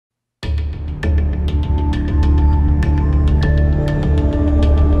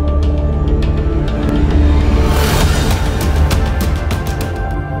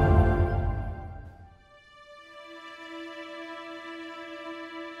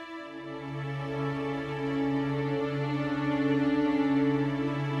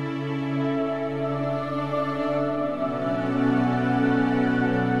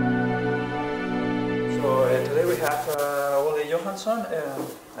Johansson.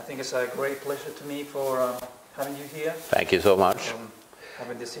 I think it's a great pleasure to me for having you here. Thank you so much.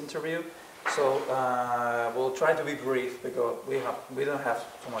 Having this interview. So we'll try to be brief because we don't have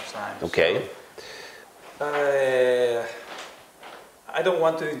so much time. Okay. So, I don't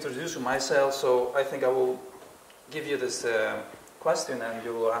want to introduce myself, so I think I will give you this question and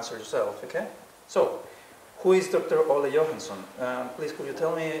you will answer yourself, okay? So, who is Dr. OLLE JOHANSSON? Please could you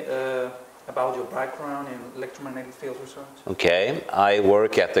tell me about your background in electromagnetic field research? Okay, I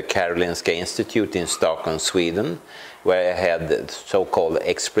work at the Karolinska Institute in Stockholm, Sweden, where I had the so-called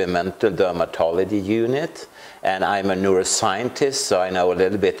experimental dermatology unit, and I'm a neuroscientist, so I know a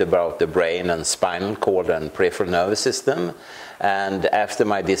little bit about the brain and spinal cord and peripheral nervous system. And after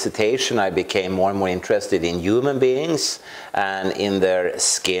my dissertation, I became more and more interested in human beings and in their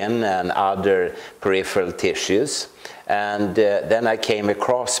skin and other peripheral tissues. And then I came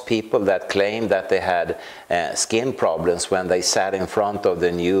across people that claimed that they had skin problems when they sat in front of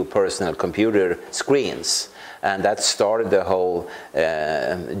the new personal computer screens. And that started the whole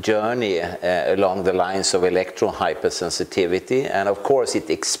journey along the lines of electron hypersensitivity. And of course it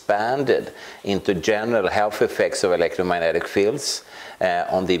expanded into general health effects of electromagnetic fields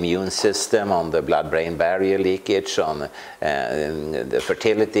on the immune system, on the blood-brain barrier leakage, on the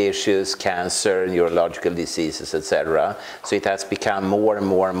fertility issues, cancer, neurological diseases, etc. So it has become more and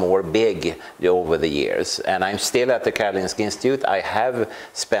more and more big over the years. And I'm still at the Karolinska Institute. I have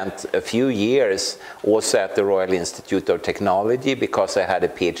spent a few years also at the Royal Institute of Technology because I had a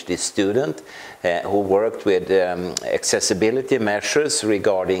PhD student who worked with accessibility measures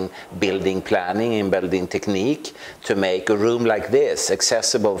regarding building planning and building technique to make a room like this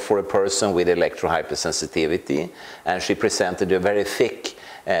accessible for a person with electrohypersensitivity. And she presented a very thick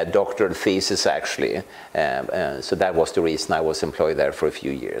doctoral thesis actually. So that was the reason I was employed there for a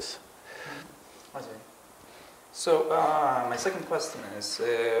few years. I see. So my second question is,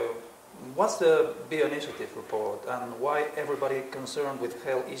 what's the bioinitiative report and why everybody concerned with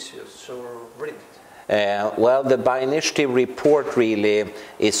health issues should read it? Well, the bioinitiative report really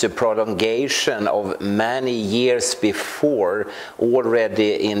is a prolongation of many years before.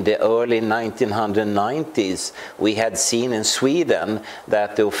 Already in the early 1990s, we had seen in Sweden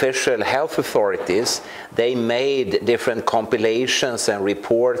that the official health authorities, they made different compilations and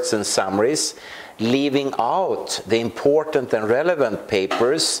reports and summaries, leaving out the important and relevant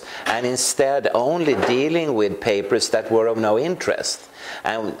papers and instead only dealing with papers that were of no interest.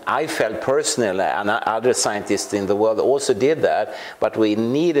 And I felt personally, and other scientists in the world also did that, but we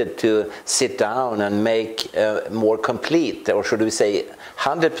needed to sit down and make a more complete, or should we say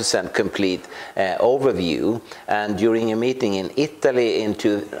 100% complete overview. And during a meeting in Italy in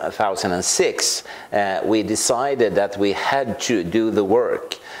 2006, we decided that we had to do the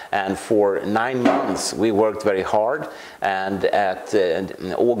work. And for 9 months we worked very hard, and at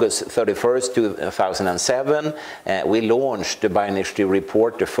August 31st, 2007 we launched the bioinitiative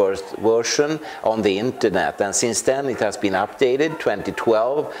report, the first version, on the internet. And since then it has been updated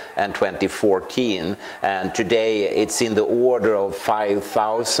 2012 and 2014, and today it's in the order of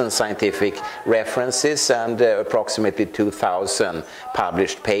 5,000 scientific references and approximately 2,000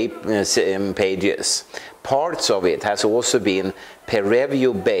 published pages. Parts of it has also been peer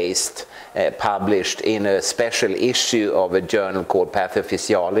review based, published in a special issue of a journal called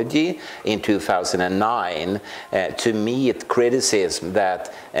Pathophysiology in 2009 to meet criticism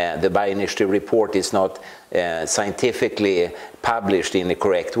that the bioinitiative report is not scientifically published in the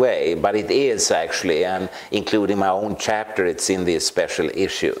correct way, but it is actually, and including my own chapter, it's in this special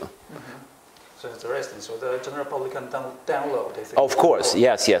issue. So it's interesting. So the general public can download, I think. Of course,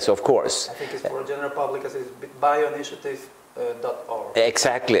 yes, of course. I think it's for general public, it's bioinitiative.org.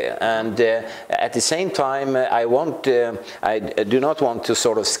 Exactly, and at the same time, I do not want to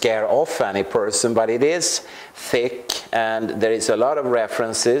sort of scare off any person, but it is thick and there is a lot of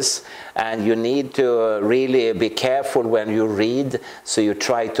references, and you need to really be careful when you read, so you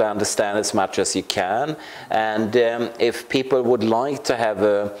try to understand as much as you can. And if people would like to have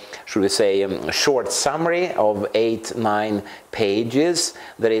a, should we say, a short summary of 8-9 pages,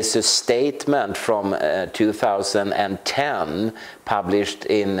 there is a statement from 2010 published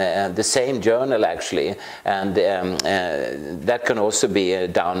in the same journal actually, and that can also be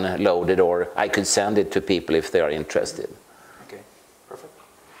downloaded, or I could send it to people if they are interested. Okay, perfect.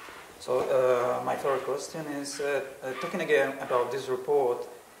 So my third question is, talking again about this report,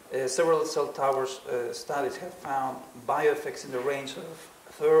 several cell towers studies have found bioeffects in the range of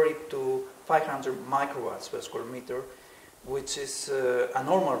 30 to 500 microwatts per square meter, which is a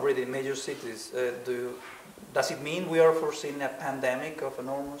normal rate in major cities. Does it mean we are foreseeing a pandemic of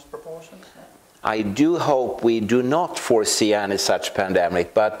enormous proportions? I do hope we do not foresee any such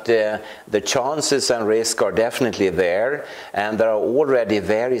pandemic, but the chances and risks are definitely there, and there are already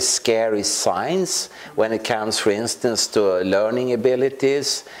very scary signs when it comes, for instance, to learning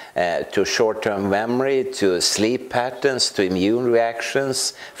abilities, to short-term memory, to sleep patterns, to immune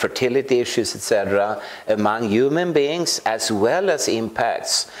reactions, fertility issues, etc., among human beings, as well as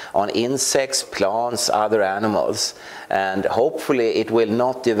impacts on insects, plants, other animals. And hopefully it will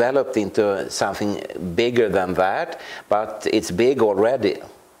not develop into something bigger than that, but it's big already.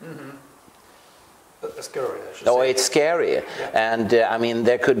 Mm-hmm. That's scary, I should say. Oh, it's scary. Yeah. And I mean,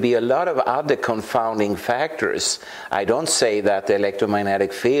 there could be a lot of other confounding factors. I don't say that the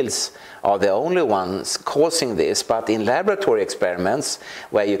electromagnetic fields are the only ones causing this, but in laboratory experiments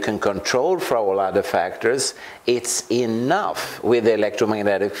where you can control for all other factors, it's enough with the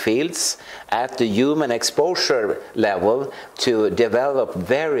electromagnetic fields at the human exposure level to develop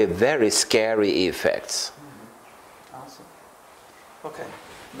very, very scary effects. Mm-hmm. Awesome. Okay.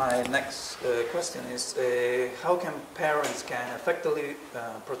 My next question is, how can parents effectively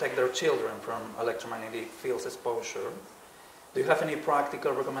protect their children from electromagnetic fields exposure? Do you have any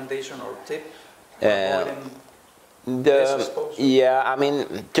practical recommendation or tip for avoiding this exposure? Yeah, I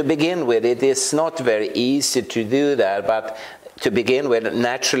mean, to begin with, it is not very easy to do that, but to begin with,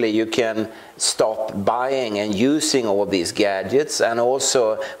 naturally you can stop buying and using all these gadgets, and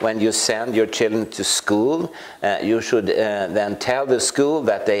also when you send your children to school, you should then tell the school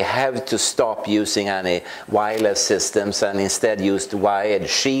that they have to stop using any wireless systems and instead use wired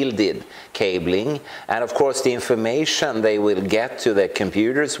shielded cabling. And of course the information they will get to their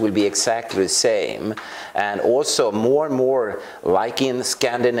computers will be exactly the same. And also more and more, like in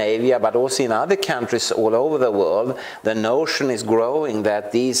Scandinavia, but also in other countries all over the world, the notion is growing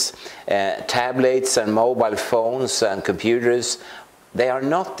that these tablets and mobile phones and computers, they are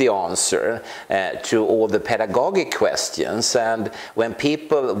not the answer to all the pedagogic questions. And when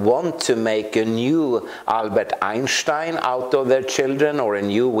people want to make a new Albert Einstein out of their children or a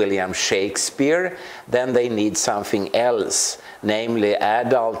new William Shakespeare, then they need something else, namely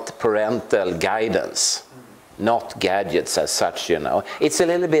adult parental guidance, not gadgets as such, you know. It's a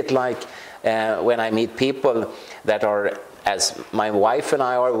little bit like when I meet people that are, as my wife and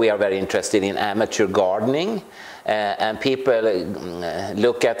I are, we are very interested in amateur gardening, and people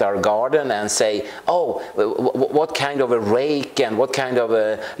look at our garden and say, oh, what kind of a rake and what kind of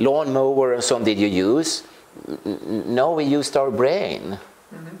a lawnmower and so on did you use? No, we used our brain.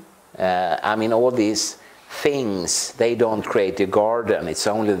 Mm-hmm. I mean, all these things, they don't create a garden. It's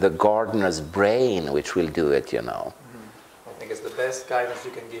only the gardener's brain which will do it, you know. I think it's the best guidance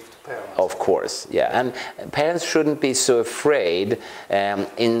you can give to parents. Of course, yeah. And parents shouldn't be so afraid.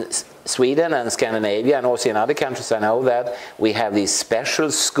 In Sweden and Scandinavia, and also in other countries, I know that we have these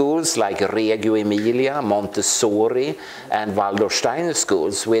special schools like Reggio Emilia, Montessori, and Waldorfsteiner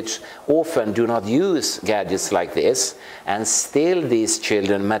schools, which often do not use gadgets like this, and still these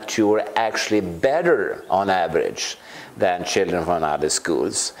children mature actually better on average than children from other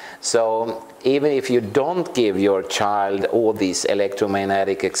schools. So even if you don't give your child all these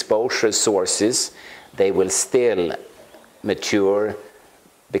electromagnetic exposure sources, they will still mature,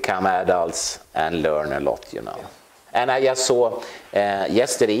 become adults, and learn a lot, you know. And I just saw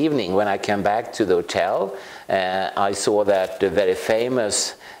yesterday evening when I came back to the hotel, I saw that the very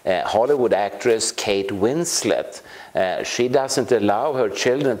famous Hollywood actress Kate Winslet, she doesn't allow her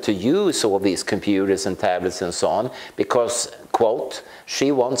children to use all these computers and tablets and so on because, quote,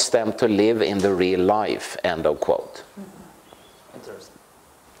 she wants them to live in the real life, end of quote. Interesting.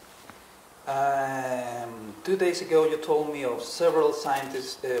 2 days ago you told me of several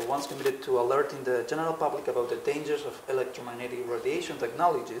scientists once committed to alerting the general public about the dangers of electromagnetic radiation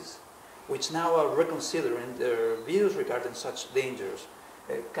technologies, which now are reconsidering their views regarding such dangers.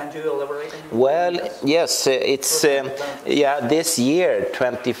 Can you elaborate on Well, this? yes, it's yeah, this year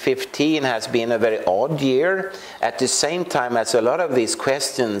 2015 has been a very odd year, at the same time as a lot of these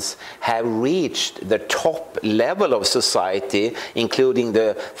questions have reached the top level of society, including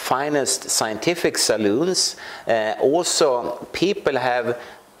the finest scientific saloons. Also people have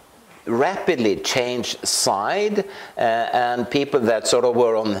rapidly changed side, and people that sort of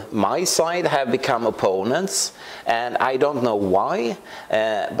were on my side have become opponents, and I don't know why,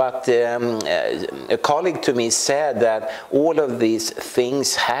 but a colleague to me said that all of these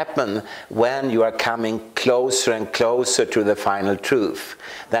things happen when you are coming closer and closer to the final truth.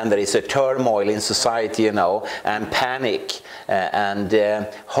 Then there is a turmoil in society, you know, and panic, and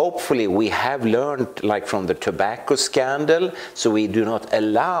hopefully we have learned, like from the tobacco scandal, so we do not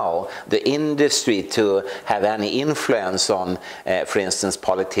allow the industry to have any influence on, for instance,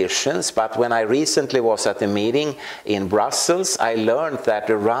 politicians. But when I recently was at a meeting in Brussels, I learned that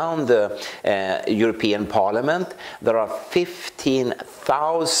around the European Parliament, there are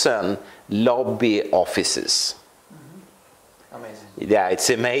 15,000 lobby offices. Amazing. Yeah, it's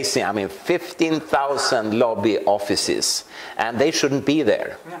amazing. I mean, 15,000 lobby offices, and they shouldn't be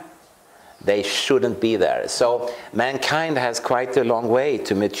there. Yeah. They shouldn't be there. So mankind has quite a long way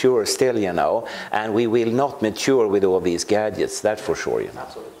to mature still, you know, and we will not mature with all these gadgets, that's for sure. You know.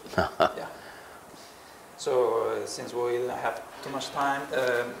 Absolutely. Yeah. So since we have too much time,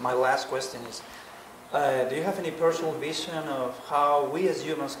 my last question is, do you have any personal vision of how we as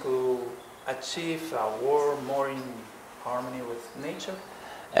humans could achieve a world more in harmony with nature?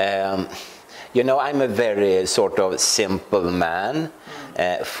 You know, I'm a very sort of simple man.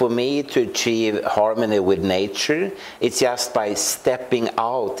 For me to achieve harmony with nature, it's just by stepping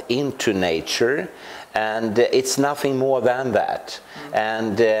out into nature, and it's nothing more than that.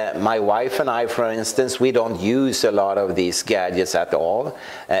 And my wife and I, for instance, we don't use a lot of these gadgets at all.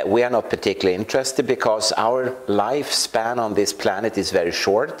 We are not particularly interested because our lifespan on this planet is very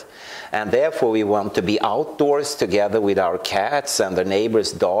short. And therefore we want to be outdoors together with our cats and the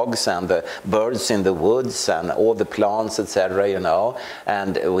neighbors' dogs and the birds in the woods and all the plants, etc., you know,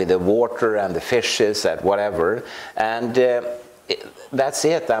 and with the water and the fishes and whatever. And that's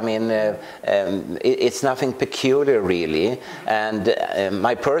it. I mean, it's nothing peculiar really. And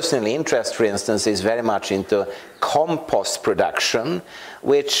my personal interest, for instance, is very much into compost production,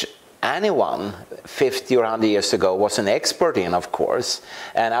 which anyone 50 or 100 years ago was an expert in, of course.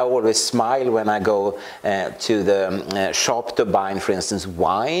 And I always smile when I go to the shop to buy, for instance,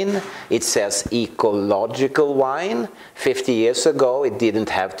 wine. It says ecological wine. 50 years ago, it didn't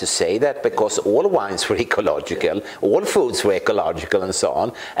have to say that because all wines were ecological, all foods were ecological and so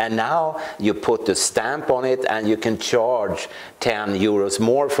on. And now you put a stamp on it and you can charge 10 euros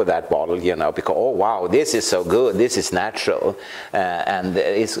more for that bottle, you know, because, oh wow, this is so good, this is natural. And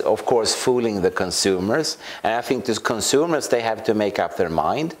it's, of course, fooling the consumers. And I think the consumers, they have to make up their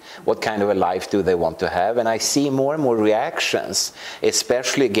mind. What kind of a life do they want to have? And I see more and more reactions,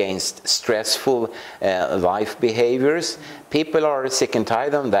 especially against stressful life behaviors. People are sick and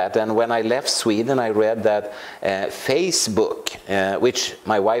tired of that. And when I left Sweden, I read that Facebook, which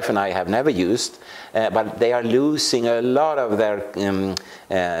my wife and I have never used, but they are losing a lot of their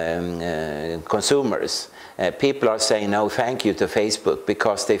consumers. People are saying no thank you to Facebook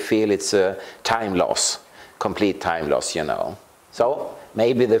because they feel it's a time loss, complete time loss, you know. So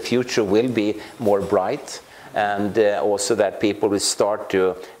maybe the future will be more bright, and also that people will start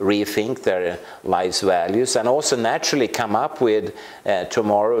to rethink their life's values and also naturally come up with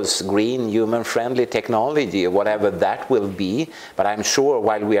tomorrow's green, human-friendly technology, whatever that will be. But I'm sure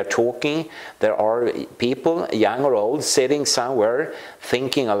while we are talking, there are people, young or old, sitting somewhere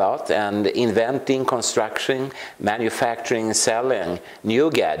thinking a lot and inventing, constructing, manufacturing, selling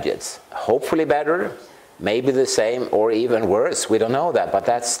new gadgets, hopefully better, maybe the same or even worse, we don't know that, but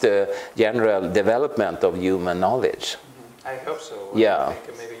that's the general development of human knowledge. I hope so. Yeah. I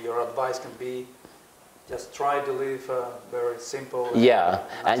think maybe your advice can be just try to live very simple. Yeah,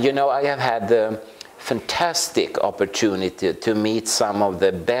 and you know, I have had the fantastic opportunity to meet some of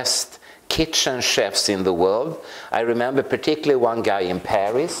the best kitchen chefs in the world. I remember particularly one guy in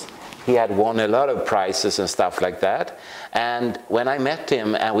Paris. He had won a lot of prizes and stuff like that. And when I met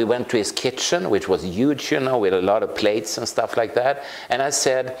him and we went to his kitchen, which was huge, you know, with a lot of plates and stuff like that, and I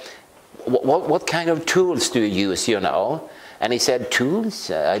said, what kind of tools do you use, you know? And he said,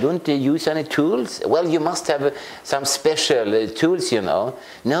 tools? I don't use any tools. Well, you must have some special tools, you know.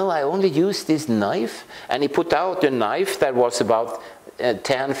 No, I only use this knife. And he put out a knife that was about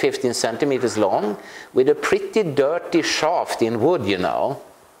 10, 15 centimeters long with a pretty dirty shaft in wood, you know.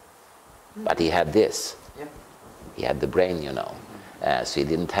 But he had this. Yeah. He had the brain, you know. So he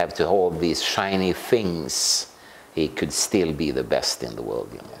didn't have to hold these shiny things. He could still be the best in the world,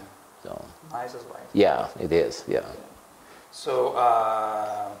 you know. Yeah. So, nice as well. Yeah, it is, yeah. So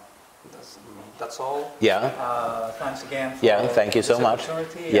that's all. Yeah. Thanks again for thank you so much.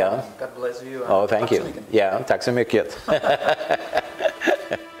 Yeah. God bless you. Oh, thank you. Yeah, tack så mycket.